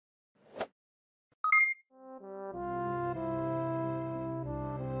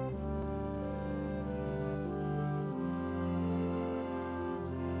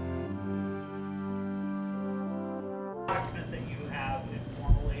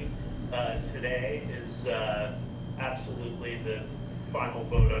today is absolutely the final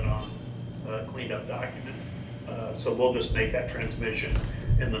vote on a cleaned up document. So we'll just make that transmission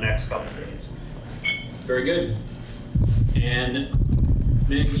in the next couple of days. Very good. And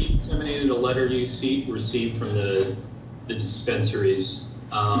Meg, you disseminated a letter you received from the dispensaries.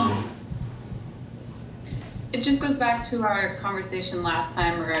 It just goes back to our conversation last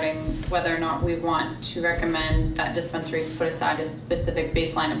time regarding whether or not we want to recommend that dispensaries put aside a specific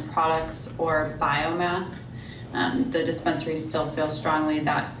baseline of products or biomass. The dispensaries still feel strongly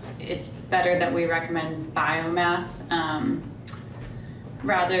that it's better that we recommend biomass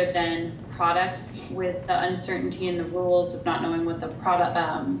rather than products, with the uncertainty in the rules of not knowing what the product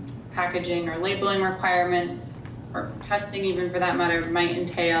packaging or labeling requirements or testing, even for that matter, might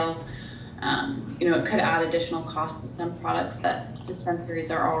entail. It could add additional cost to some products that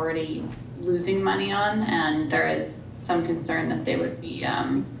dispensaries are already losing money on, and there is some concern that they would be,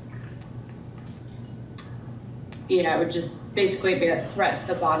 it would just basically be a threat to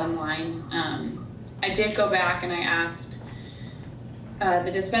the bottom line. I did go back and I asked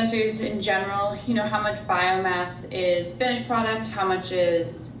the dispensaries in general, how much biomass is finished product, how much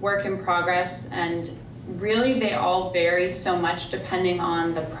is work in progress, and really they all vary so much depending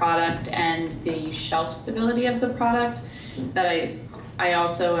on the product and the shelf stability of the product that I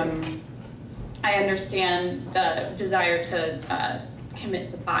also I understand the desire to commit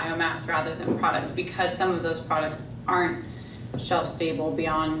to biomass rather than products, because some of those products aren't shelf stable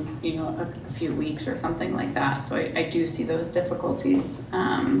beyond a few weeks or something like that. So I do see those difficulties.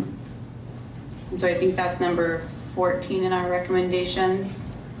 And so I think that's number 14 in our recommendations.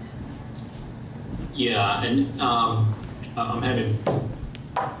 Yeah, and I'm having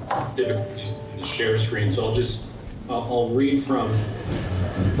difficulties in the share screen, so I'll read from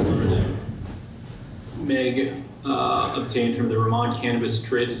the Meg obtained from the Vermont Cannabis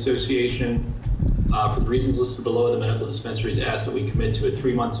Trade Association. For the reasons listed below, the medical dispensaries ask that we commit to a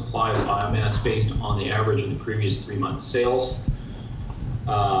 3-month supply of biomass based on the average of the previous 3 months' sales.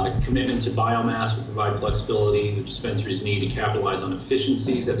 Commitment to biomass will provide flexibility the dispensaries need to capitalize on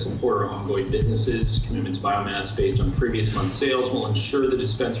efficiencies that support our ongoing businesses. Commitment to biomass based on previous month's sales will ensure the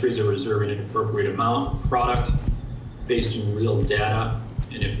dispensaries are reserving an appropriate amount of product based on real data.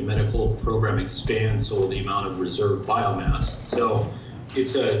 And if the medical program expands, so will the amount of reserved biomass. So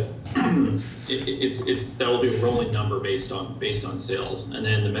it's that will be a rolling number based on sales. And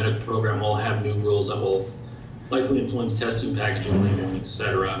then the medical program will have new rules that will likely influence testing, packaging, labeling,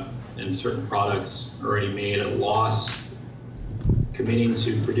 etc. And certain products already made at a loss. Committing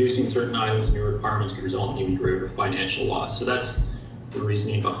to producing certain items, new requirements could result in even greater financial loss. So that's the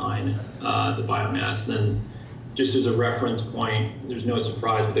reasoning behind the biomass. Then, just as a reference point, there's no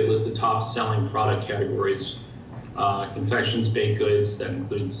surprise, but they list the top selling product categories. Confections, baked goods, that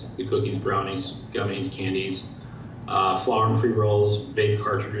includes the cookies, brownies, gummies, candies, flour and pre-rolls, vape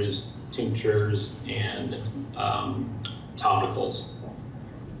cartridges, tinctures, and topicals.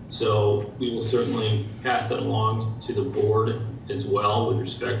 So we will certainly pass that along to the board as well with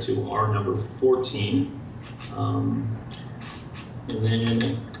respect to our number 14. And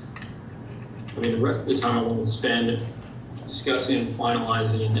then, the rest of the time I want to spend discussing and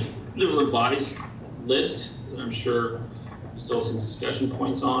finalizing the revised list that I'm sure there's still some discussion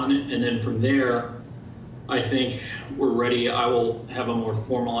points on. And then from there, I think we're ready. I will have a more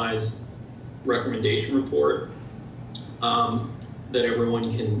formalized recommendation report that everyone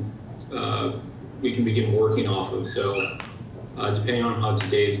can, we can begin working off of. So depending on how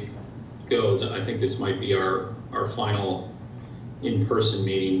today goes, I think this might be our final in-person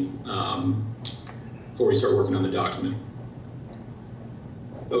meeting before we start working on the document.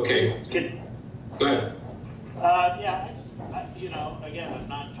 Okay. Go ahead. Yeah,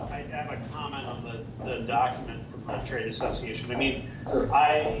 again, I have a comment on the document from the trade association. I mean, sure.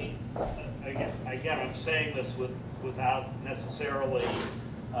 Again, I'm saying this without necessarily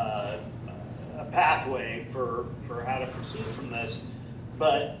a pathway for how to proceed from this,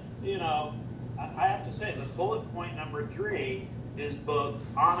 but I have to say that bullet point number 3 is both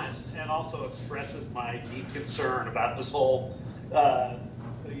honest and also expresses my deep concern about this whole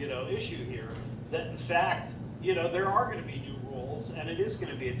issue here. That in fact, there are going to be new rules and it is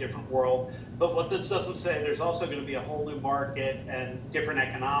going to be a different world. But what this doesn't say, there's also going to be a whole new market and different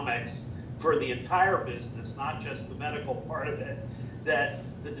economics for the entire business, not just the medical part of it, that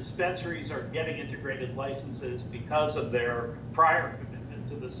the dispensaries are getting integrated licenses because of their prior commitment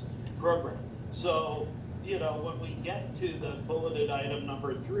to this program. So, when we get to the bulleted item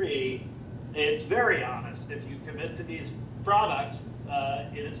number 3, it's very honest. If you commit to these products,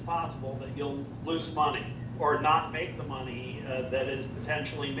 it is possible that you'll lose money or not make the money that is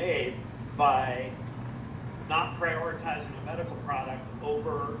potentially made by not prioritizing a medical product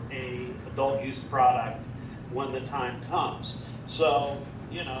over a adult use product when the time comes. So,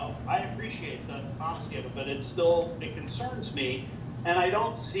 you know, I appreciate the honesty of it, but it concerns me, and I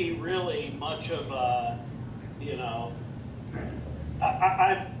don't see really much of a, you know,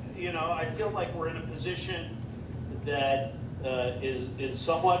 I feel like we're in a position that is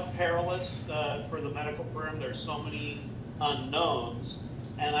somewhat perilous for the medical firm. There's so many unknowns,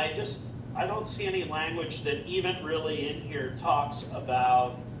 and I don't see any language that even really in here talks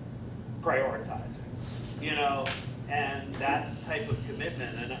about prioritizing, you know, and that type of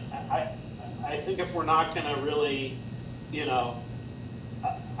commitment. And I think if we're not going to really, you know,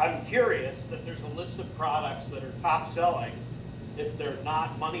 I'm curious that there's a list of products that are top selling. If they're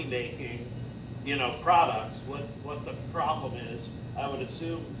not money making, you know, products, what the problem is. I would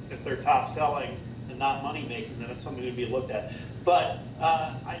assume if they're top selling and not money making, then it's something to be looked at. But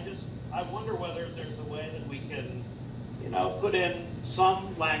I wonder whether there's a way that we can, you know, put in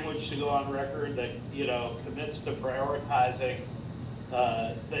some language to go on record that, you know, commits to prioritizing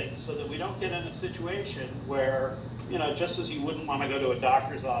things, so that we don't get in a situation where, you know, just as you wouldn't want to go to a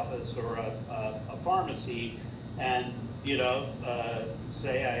doctor's office or a pharmacy and, you know,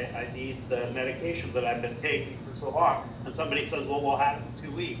 say I need the medication that I've been taking for so long, and somebody says, well, we'll have it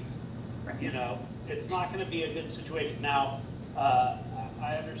in 2 weeks. You know, it's not going to be a good situation. Now,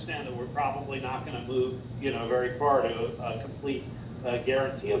 I understand that we're probably not going to move, you know, very far to a complete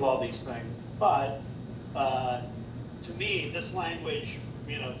guarantee of all these things, but to me, this language,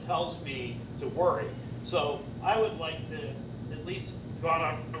 you know, tells me to worry. So I would like to at least go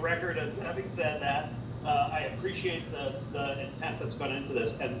on the record as having said that. I appreciate the intent that's gone into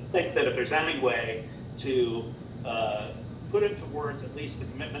this, and think that if there's any way to put into words at least the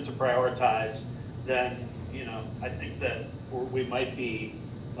commitment to prioritize, then, you know, I think that we might be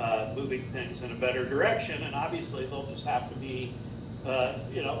moving things in a better direction. And obviously they'll just have to be,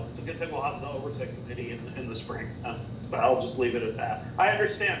 you know, it's a good thing we'll have the oversight committee in the spring. But I'll just leave it at that. I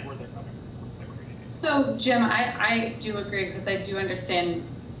understand where they're coming from. I appreciate it. So Jim, I do agree, because I do understand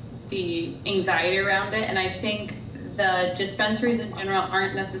the anxiety around it, and I think the dispensaries in general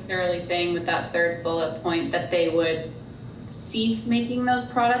aren't necessarily saying with that third bullet point that they would cease making those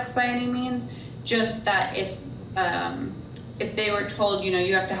products by any means, just that if they were told, you know,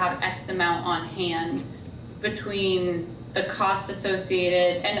 you have to have X amount on hand between the cost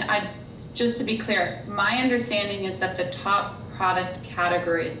associated, and just to be clear, my understanding is that the top product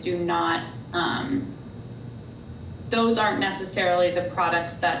categories do not, those aren't necessarily the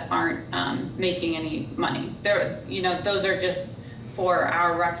products that aren't making any money. They're, you know, those are just for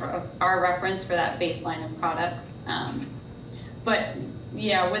our reference for that baseline of products. But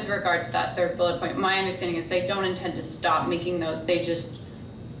yeah, with regard to that third bullet point, my understanding is they don't intend to stop making those. They just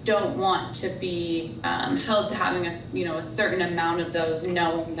don't want to be held to having a, you know, a certain amount of those,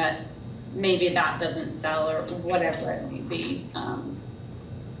 knowing that maybe that doesn't sell or whatever it may be.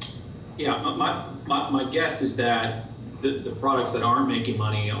 Yeah, my guess is that the products that aren't making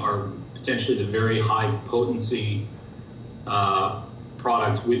money are potentially the very high potency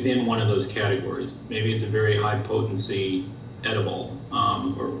products within one of those categories. Maybe it's a very high potency edible,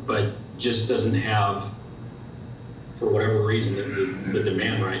 but just doesn't have, for whatever reason, the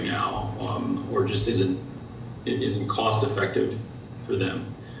demand right now, or just isn't cost effective for them.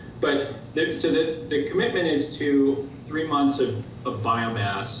 But so the commitment is to 3 months of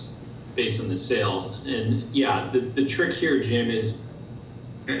biomass based on the sales. And yeah, the trick here, Jim, is,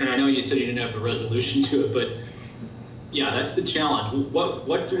 and I know you said you didn't have a resolution to it, but yeah, that's the challenge.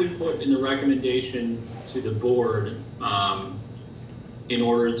 What do we put in the recommendation to the board in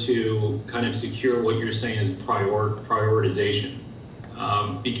order to kind of secure what you're saying is prioritization?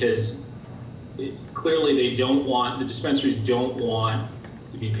 Because clearly they don't want, the dispensaries don't want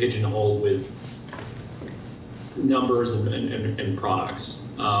to be pigeonholed with numbers and products.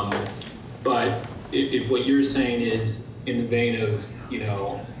 But if what you're saying is in the vein of, you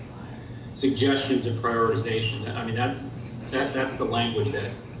know, suggestions of prioritization, I mean, that's the language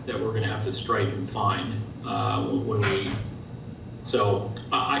that we're going to have to strike and find when we. So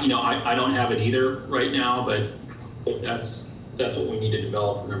you know, I don't have it either right now, but that's what we need to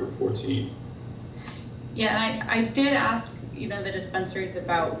develop for number 14. Yeah, and I did ask, you know, the dispensaries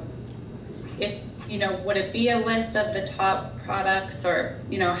about if, you know, would it be a list of the top products, or,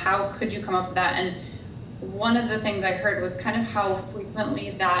 you know, how could you come up with that? And one of the things I heard was kind of how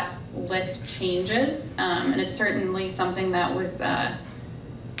frequently that list changes, and it's certainly something that was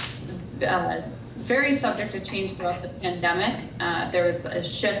very subject to change throughout the pandemic. There was a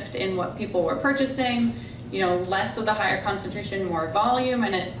shift in what people were purchasing, you know, less of the higher concentration, more volume,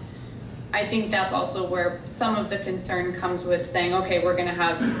 and I think that's also where some of the concern comes with saying, okay, we're going to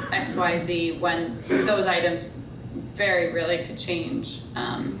have X, Y, Z, when those items very really could change.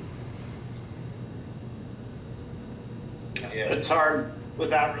 It's hard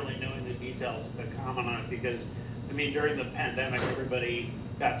without really knowing the details to comment on it, because I mean, during the pandemic, everybody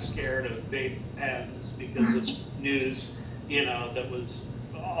got scared of vape pens because of news, you know, that was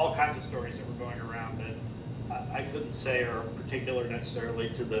all kinds of stories that were going around that I couldn't say are particular necessarily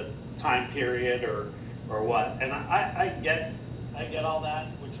to the time period or what. And I get all that,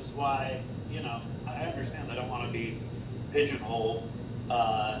 which is why, you know, I understand I don't want to be pigeonholed,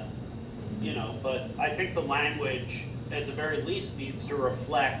 you know, but I think the language at the very least needs to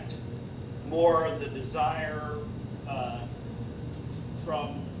reflect more the desire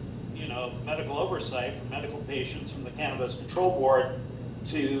from, you know, medical oversight, from medical patients, from the Cannabis Control Board,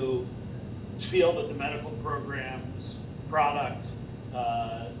 to feel that the medical program's product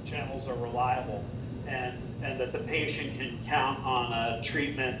channels are reliable, and that the patient can count on a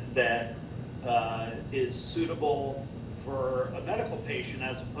treatment that is suitable for a medical patient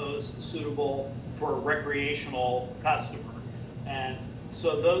as opposed to suitable for a recreational customer. And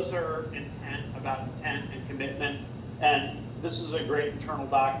so those are about intent and commitment. And this is a great internal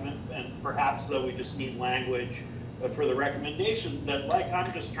document, and perhaps though we just need language for the recommendation that, like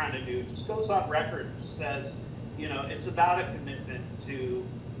I'm just trying to do, just goes on record, just says, you know, it's about a commitment to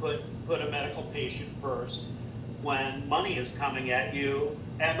put a medical patient first when money is coming at you.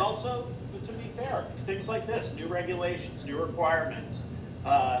 And also, to be fair, things like this, new regulations, new requirements,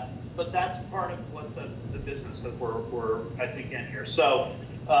 but that's part of what the business that we're I think in here. So,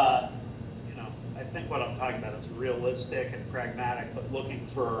 you know, I think what I'm talking about is realistic and pragmatic, but looking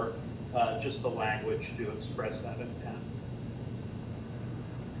for just the language to express that intent.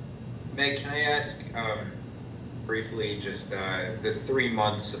 Meg, can I ask briefly just the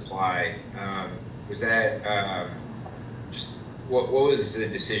 3-month supply? Was that just what was the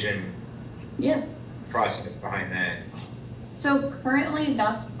decision? Yeah. Process behind that? So currently,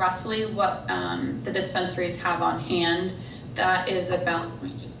 that's roughly what the dispensaries have on hand. That is a balance.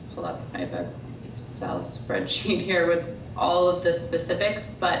 Let me just pull up. I have an Excel spreadsheet here with all of the specifics,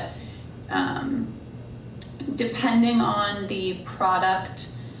 but depending on the product,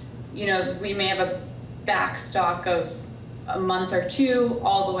 you know, we may have a back stock of a month or two,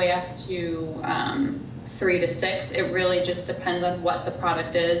 all the way up to 3 to 6. It really just depends on what the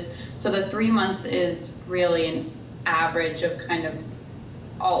product is. So the 3 months is really an average of kind of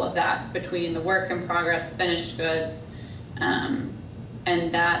all of that between the work in progress, finished goods, and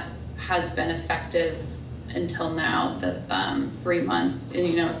that has been effective until now. The 3 months, and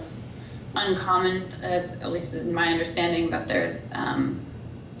you know, it's uncommon, at least in my understanding, that there's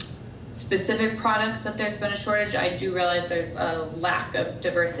specific products that there's been a shortage. I do realize there's a lack of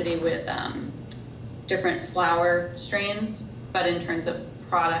diversity with different flower strains, but in terms of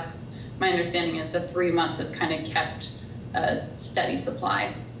products, my understanding is the 3 months has kind of kept a steady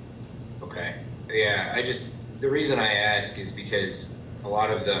supply. Okay. Yeah, the reason I ask is because a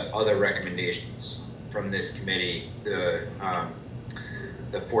lot of the other recommendations from this committee, the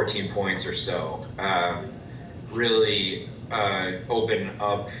 14 points or so, really open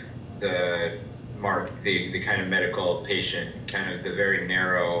up the kind of medical patient, kind of the very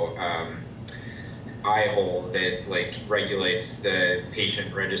narrow eye hole that like regulates the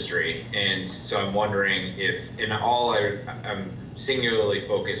patient registry. And so I'm wondering if, I'm singularly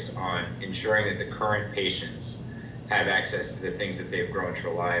focused on ensuring that the current patients have access to the things that they've grown to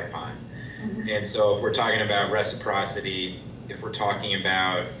rely upon. Mm-hmm. And so if we're talking about reciprocity, if we're talking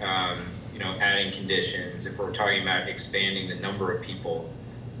about you know, adding conditions, if we're talking about expanding the number of people,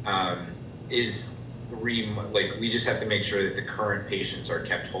 we just have to make sure that the current patients are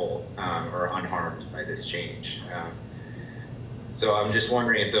kept whole or unharmed by this change. So I'm just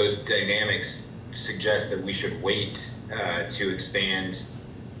wondering if those dynamics suggest that we should wait to expand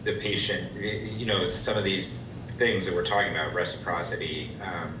the patient, you know, some of these things that we're talking about, reciprocity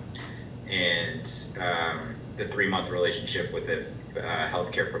and the 3-month relationship with the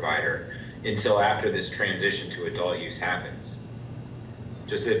healthcare provider, until after this transition to adult use happens,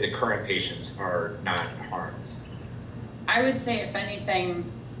 just that the current patients are not harmed. I would say, if anything,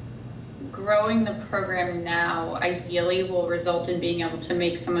 growing the program now ideally will result in being able to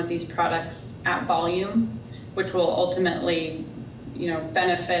make some of these products at volume, which will ultimately, you know,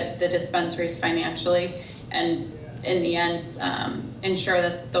 benefit the dispensaries financially, and in the end, ensure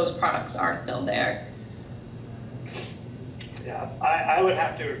that those products are still there. Yeah, I would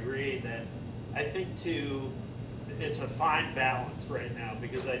have to agree that I think it's a fine balance right now,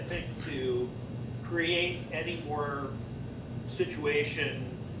 because I think to create any more situation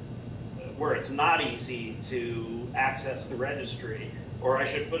where it's not easy to access the registry, or I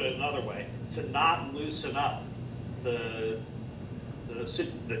should put it another way, to not loosen up the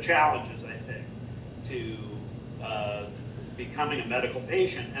challenges, I think, to becoming a medical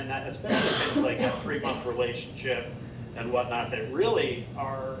patient, and that especially things like a 3-month relationship and whatnot that really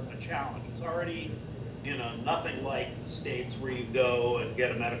are a challenge. It's already, nothing like the states where you go and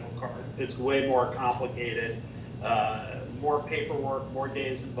get a medical card. It's way more complicated, more paperwork, more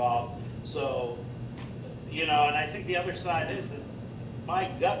days involved. So, and I think the other side is that my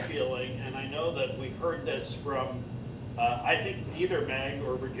gut feeling, and I know that we've heard this from, I think either Meg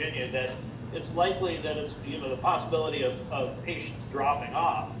or Virginia, that it's likely that it's, the possibility of patients dropping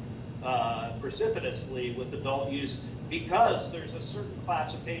off precipitously with adult use, because there's a certain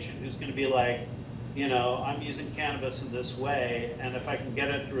class of patient who's going to be like, I'm using cannabis in this way, and if I can get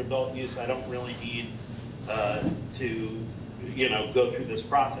it through adult use, I don't really need to, go through this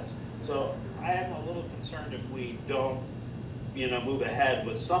process. So I am a little concerned if we don't, move ahead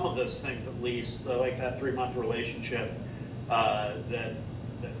with some of those things, at least, like that 3-month relationship, that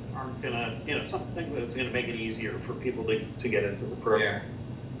aren't gonna, something that's gonna make it easier for people to get into the program. Yeah,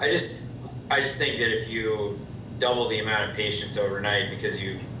 I just think that if you double the amount of patients overnight because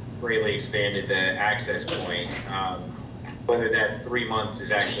you've greatly expanded the access point, whether that 3 months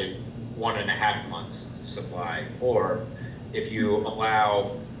is actually 1.5 months to supply, or if you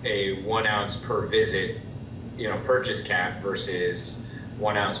allow a 1 ounce per visit, purchase cap versus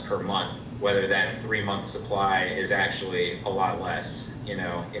 1 ounce per month, whether that 3-month supply is actually a lot less, in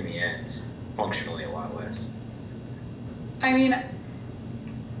the end, functionally a lot less. I mean,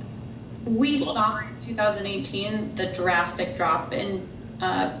 we saw in 2018 the drastic drop in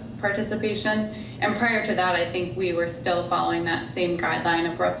participation, and prior to that, I think we were still following that same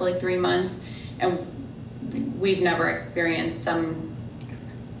guideline of roughly 3 months, and we've never experienced some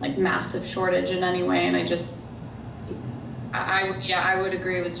like massive shortage in any way. And I would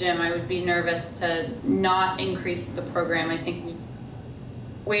agree with Jim. I would be nervous to not increase the program. I think we've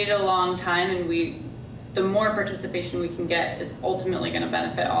waited a long time, and the more participation we can get is ultimately going to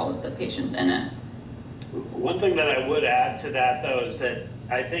benefit all of the patients in it. One thing that I would add to that, though, is that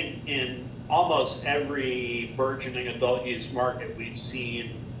I think in almost every burgeoning adult use market, we've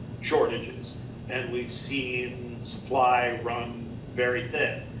seen shortages, and we've seen supply run very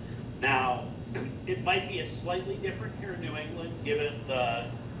thin. Now, it might be a slightly different here in New England, given the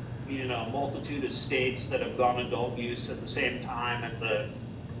multitude of states that have gone adult use at the same time, and the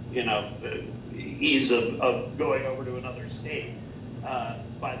ease of going over to another state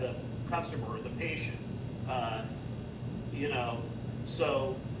by the customer or the patient.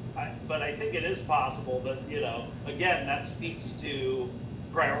 But I think it is possible that, again, that speaks to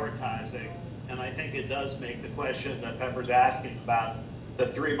prioritizing, and I think it does make the question that Pepper's asking about the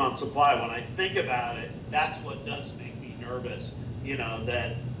 3-month supply. When I think about it, that's what does make me nervous,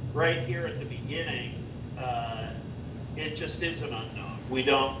 that right here at the beginning, it just is an unknown.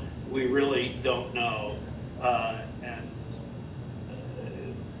 We really don't know, and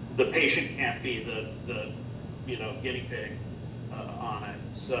the patient can't be the guinea pig on it.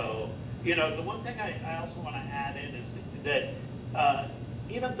 So, the one thing I also want to add in is that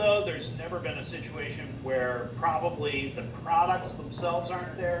even though there's never been a situation where probably the products themselves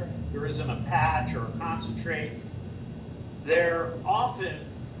aren't there isn't a patch or a concentrate, there often,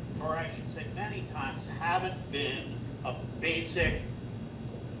 or I should say many times, haven't been a basic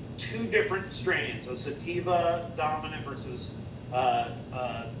 2 different strains, a sativa dominant versus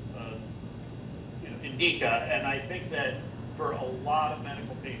indica, and I think that for a lot of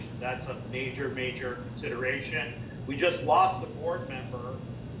medical patients, that's a major, major consideration. We just lost a board member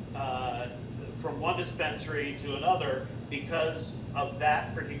from one dispensary to another because of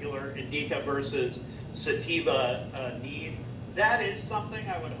that particular indica versus sativa need. That is something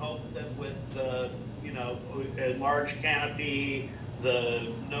I would hope that with the, a large canopy,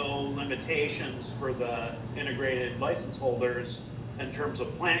 the no limitations for the integrated license holders in terms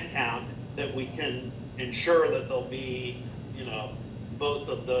of plant count, that we can ensure that there'll be, both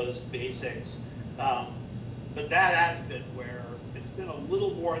of those basics. But that has been where it's been a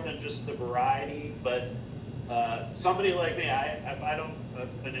little more than just the variety, but somebody like me, I don't,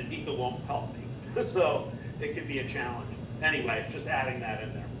 an indica won't help me. So it could be a challenge. Anyway, just adding that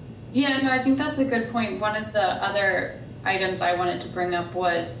in there. Yeah, no, I think that's a good point. One of the other items I wanted to bring up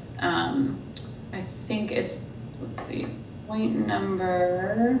was, I think it's, let's see, point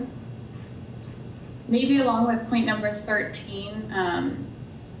number, maybe along with point number 13,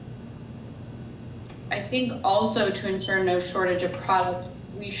 I think also to ensure no shortage of product,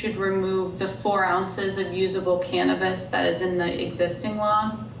 we should remove the 4 ounces of usable cannabis that is in the existing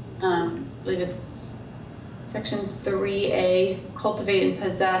law. I believe it's section 3A, cultivate and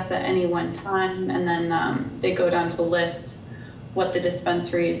possess at any one time, and then they go down to list what the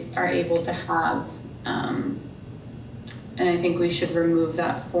dispensaries are able to have. And I think we should remove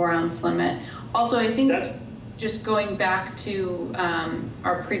that 4-ounce limit. Also, I think just going back to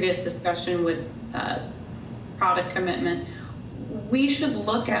our previous discussion with product commitment, we should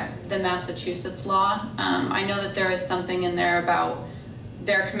look at the Massachusetts law. I know that there is something in there about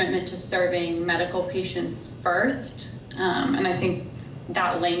their commitment to serving medical patients first, and I think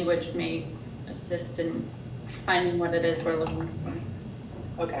that language may assist in finding what it is we're looking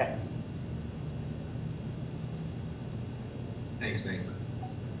for. Okay. Thanks, Meg.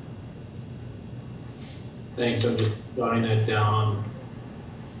 Thanks, I'm just jotting that down on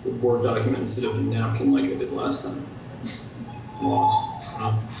the board document instead of a napkin like I did last time.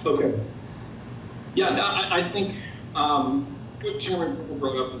 Lost. Okay. Yeah, no, I think what Chairman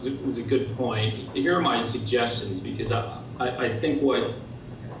brought up was a good point. Here are my suggestions, because I think what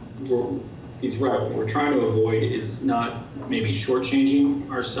he's right. What we're trying to avoid is not maybe shortchanging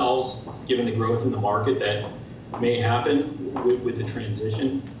ourselves, given the growth in the market that may happen with the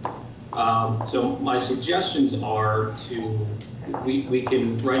transition. So my suggestions are we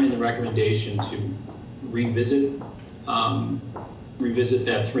can write in the recommendation to revisit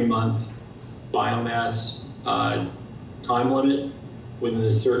that 3-month biomass time limit within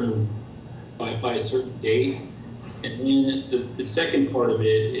a certain by a certain date. And then the second part of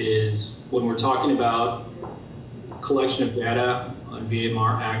it is when we're talking about collection of data on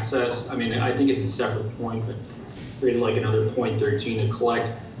VMR access. I mean, I think it's a separate point, but created like another point 13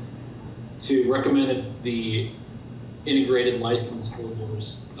 to recommend that the integrated license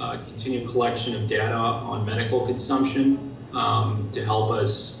holders continue collection of data on medical consumption to help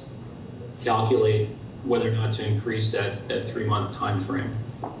us calculate whether or not to increase that 3-month time frame.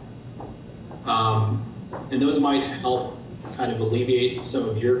 And those might help kind of alleviate some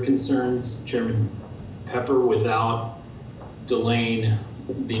of your concerns, Chairman Pepper, without delaying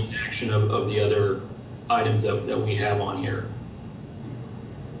the action of the other items that we have on here.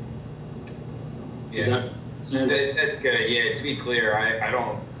 Yeah, that's good. Yeah, to be clear, I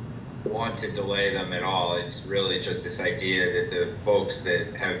don't want to delay them at all. It's really just this idea that the folks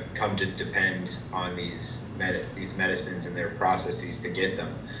that have come to depend on these medicines and their processes to get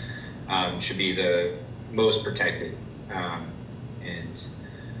them should be the most protected. And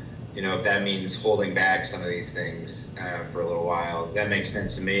you know, if that means holding back some of these things for a little while, that makes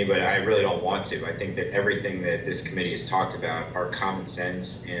sense to me, but I really don't want to. I think that everything that this committee has talked about are common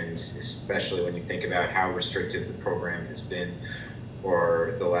sense, and especially when you think about how restrictive the program has been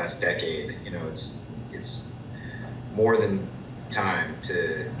for the last decade, you know, it's more than time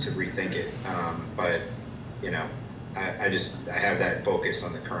to rethink it. But, you know, I have that focus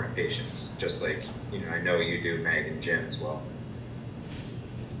on the current patients, just like, you know, I know you do, Meg and Jim as well.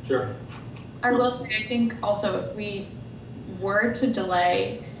 Sure. I will say, I think also if we were to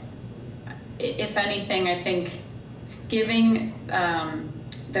delay, if anything, I think giving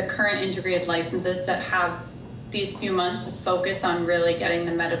the current integrated licenses to have these few months to focus on really getting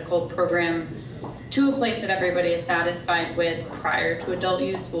the medical program to a place that everybody is satisfied with prior to adult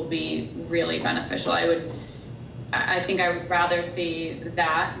use will be really beneficial. I think I would rather see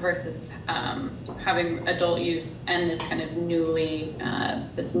that versus having adult use and this kind of newly,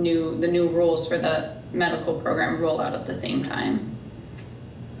 the new rules for the medical program roll out at the same time.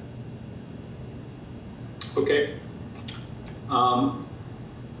 Okay.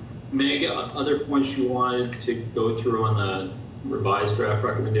 Meg, other points you wanted to go through on the revised draft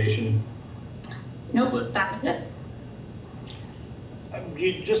recommendation? Nope, that was it.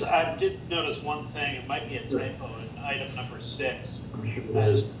 I did notice one thing. It might be a typo in item number 6. I'm sure it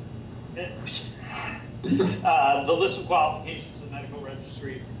is. The list of qualifications of the medical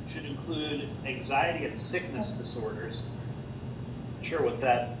registry should include anxiety and sickness disorders. Not sure what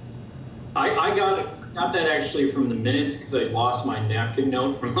that. I got that actually from the minutes because I lost my napkin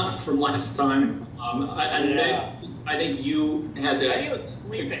note from last time. I think you had that. I think it was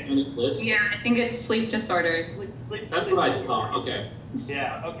sleeping. List. Yeah, I think it's sleep disorders. That's what I thought. Okay.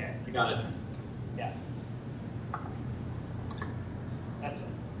 Yeah. Okay. I got it. Yeah. That's it.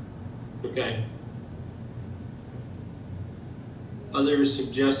 Okay. Other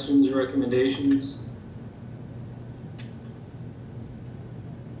suggestions or recommendations?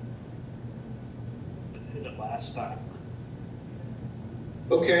 Did it last time.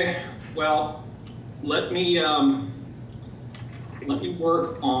 Okay. Well, let me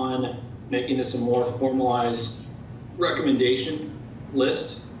work on making this a more formalized recommendation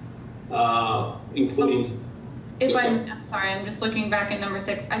list, including I'm sorry, I'm just looking back at number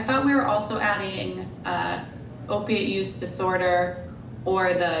 6. I thought we were also adding opiate use disorder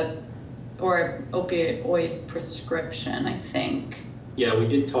or opioid prescription, I think. Yeah, we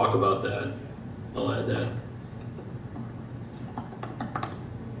did talk about that. I'll add that.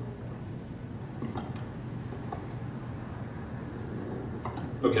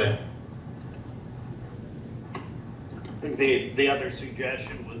 Okay. I think the other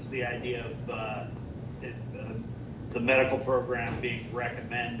suggestion was the idea of the medical program being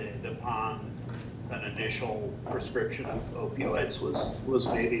recommended upon an initial prescription of opioids was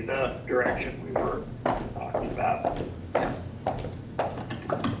maybe the direction we were talking about.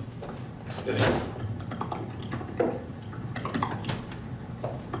 Okay.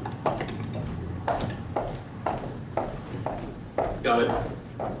 Got it.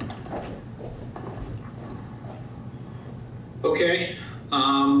 Okay,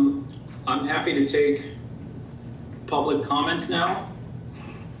 I'm happy to take public comments now.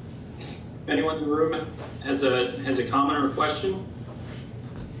 If anyone in the room has a comment or a question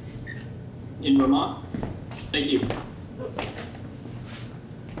in Vermont? Thank you.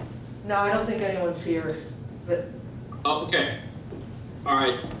 No, I don't think anyone's here, but. Oh, okay. All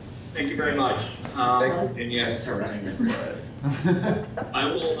right. Thank you very much. Thanks, Virginia. Thanks for running this for us.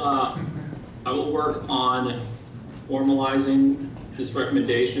 I will work on formalizing this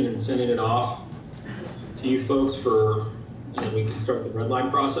recommendation and sending it off to you folks and then we can start the red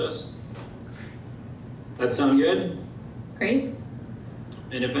line process. That sound good? Great.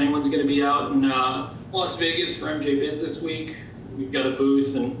 And if anyone's going to be out in Las Vegas for MJ Biz this week, we've got a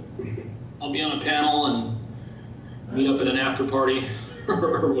booth and I'll be on a panel and meet up at an after party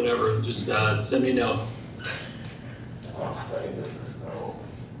or whatever. Just send me a note. Las Vegas is no.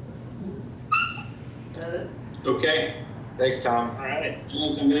 Okay. Thanks, Tom. All right.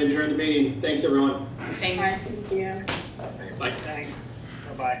 Yes, I'm going to adjourn the meeting. Thanks, everyone. Thanks. Bye. Thanks.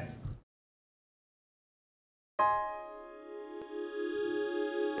 Bye-bye.